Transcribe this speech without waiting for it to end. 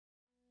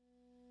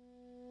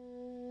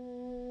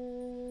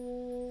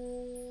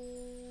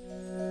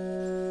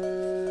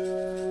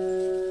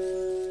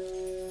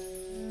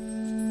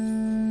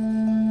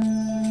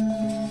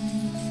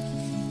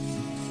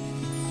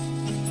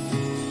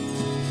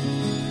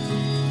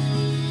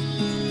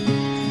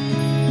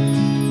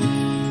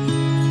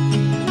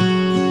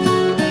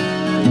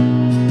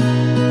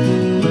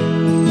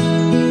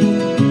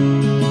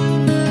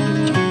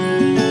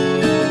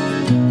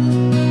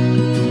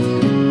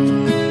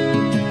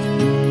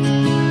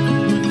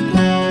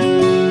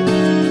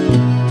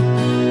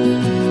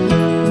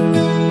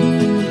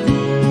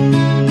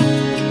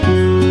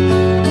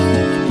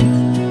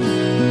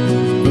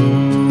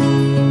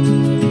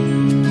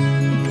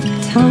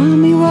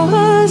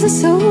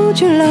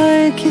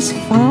like his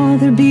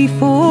father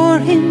before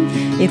him.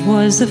 It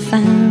was a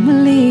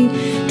family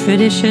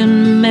tradition,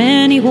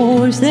 many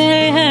wars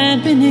they had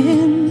been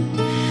in.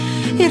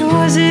 It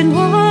wasn't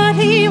what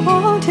he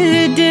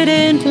wanted,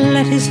 didn't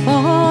let his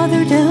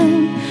father down.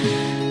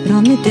 But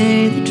on the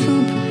day the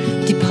troop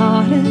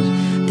departed,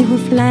 there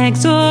were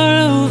flags all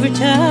over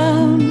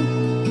town.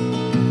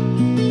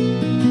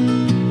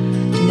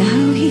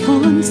 Now he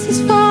haunts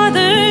his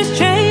father's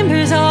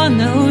chambers on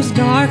those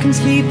dark and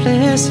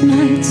sleepless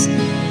nights.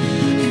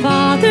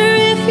 Father,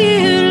 if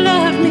you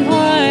loved me,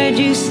 why'd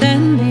you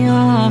send me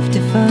off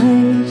to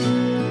fight?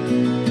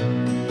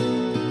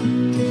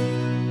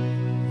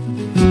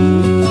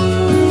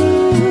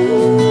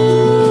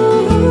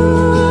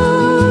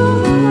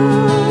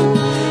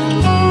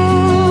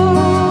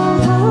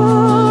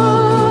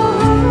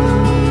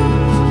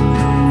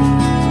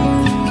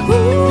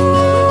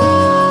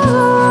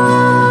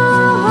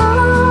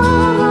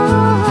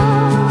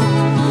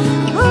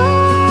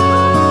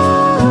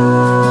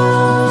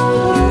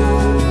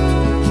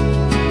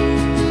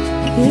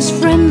 His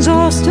friends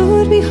all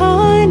stood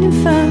behind, in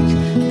fact,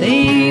 they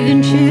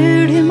even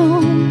cheered him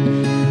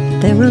on.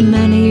 There were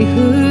many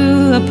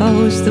who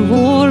opposed the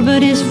war,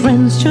 but his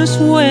friends just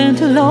went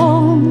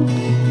along.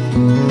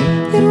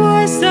 It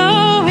was so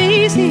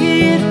easy,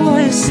 it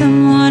was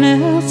someone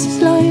else's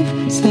life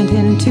sent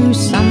into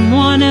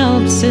someone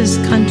else's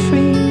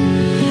country,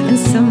 and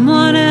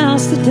someone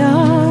else that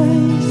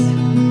dies.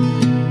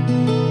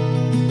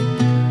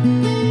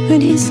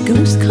 When his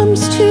ghost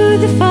comes to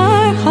the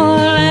fire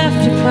hall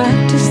after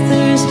practice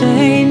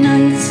Thursday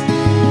nights,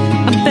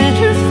 a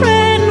better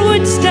friend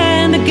would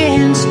stand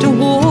against a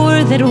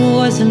war that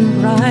wasn't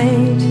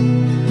right.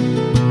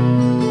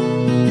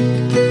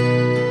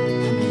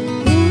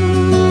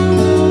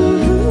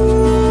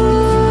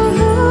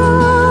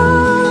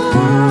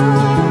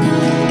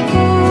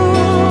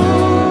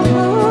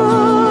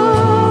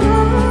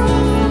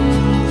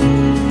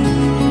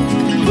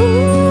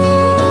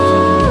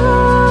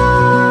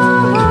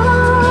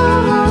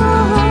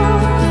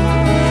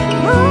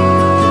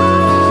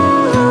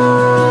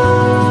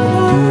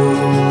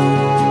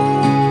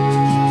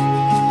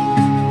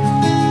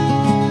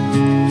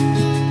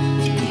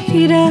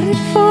 He died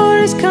for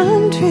his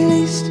country, at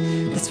least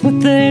that's what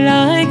they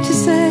like to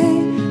say.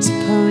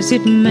 Suppose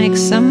it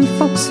makes some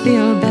folks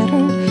feel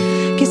better,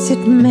 guess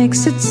it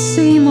makes it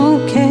seem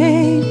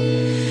okay.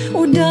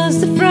 Or does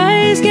the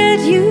phrase get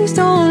used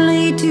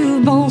only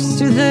to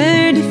bolster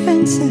their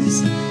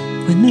defenses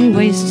when they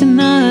waste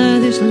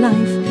another's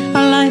life,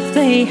 a life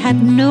they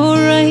had no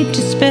right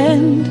to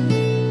spend?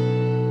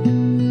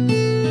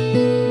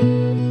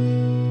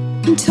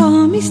 And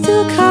Tommy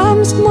still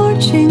comes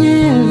marching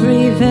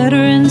every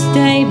Veterans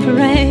Day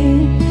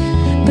parade,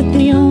 but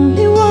the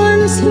only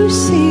ones who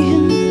see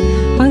him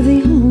are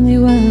the only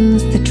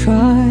ones that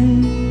try.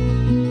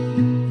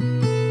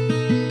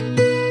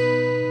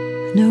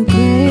 No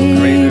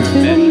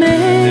greater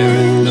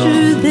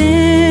measure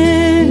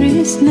there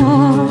is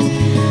not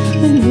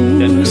than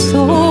who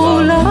so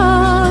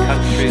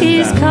loves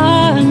his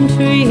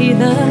country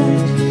thus.